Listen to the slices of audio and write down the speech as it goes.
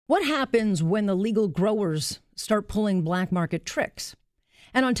What happens when the legal growers start pulling black market tricks?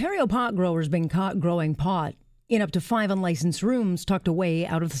 An Ontario pot grower has been caught growing pot in up to 5 unlicensed rooms tucked away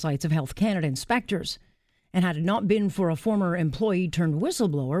out of the sights of Health Canada inspectors. And had it not been for a former employee turned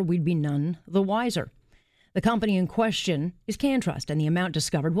whistleblower, we'd be none the wiser. The company in question is CanTrust, and the amount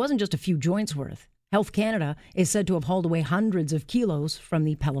discovered wasn't just a few joints worth. Health Canada is said to have hauled away hundreds of kilos from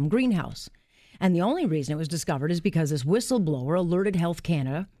the Pelham greenhouse. And the only reason it was discovered is because this whistleblower alerted Health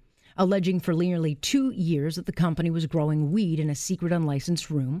Canada, alleging for nearly 2 years that the company was growing weed in a secret unlicensed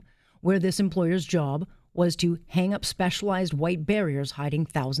room where this employer's job was to hang up specialized white barriers hiding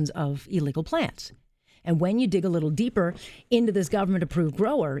thousands of illegal plants. And when you dig a little deeper into this government-approved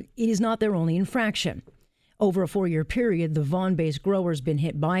grower, it is not their only infraction. Over a 4-year period, the Vaughan-based grower has been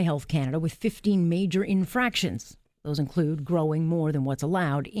hit by Health Canada with 15 major infractions. Those include growing more than what's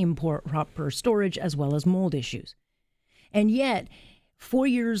allowed, improper storage, as well as mold issues. And yet, 4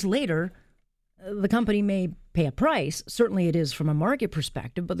 years later, the company may pay a price. Certainly it is from a market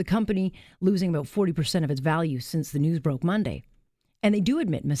perspective, but the company losing about 40% of its value since the news broke Monday. And they do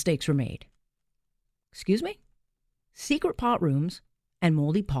admit mistakes were made. Excuse me? Secret pot rooms and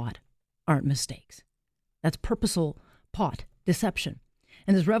moldy pot aren't mistakes. That's purposeful pot deception.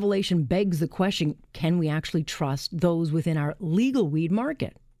 And this revelation begs the question, can we actually trust those within our legal weed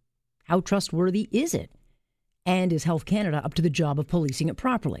market? How trustworthy is it? And is Health Canada up to the job of policing it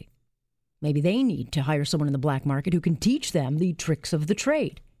properly? Maybe they need to hire someone in the black market who can teach them the tricks of the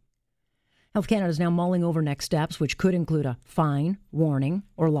trade. Health Canada is now mulling over next steps, which could include a fine, warning,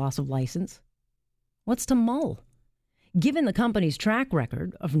 or loss of license. What's to mull? Given the company's track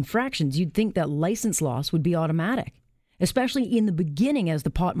record of infractions, you'd think that license loss would be automatic, especially in the beginning as the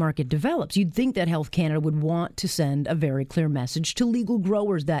pot market develops. You'd think that Health Canada would want to send a very clear message to legal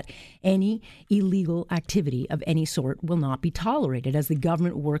growers that any illegal activity of any sort will not be tolerated as the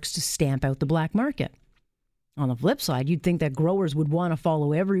government works to stamp out the black market. On the flip side, you'd think that growers would want to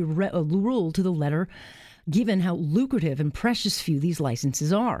follow every rule to the letter, given how lucrative and precious few these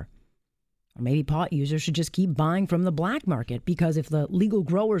licenses are. Or maybe pot users should just keep buying from the black market, because if the legal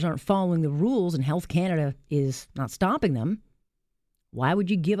growers aren't following the rules and Health Canada is not stopping them, why would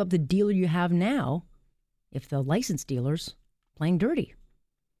you give up the dealer you have now if the licensed dealer's playing dirty?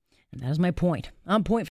 And that is my point. On point.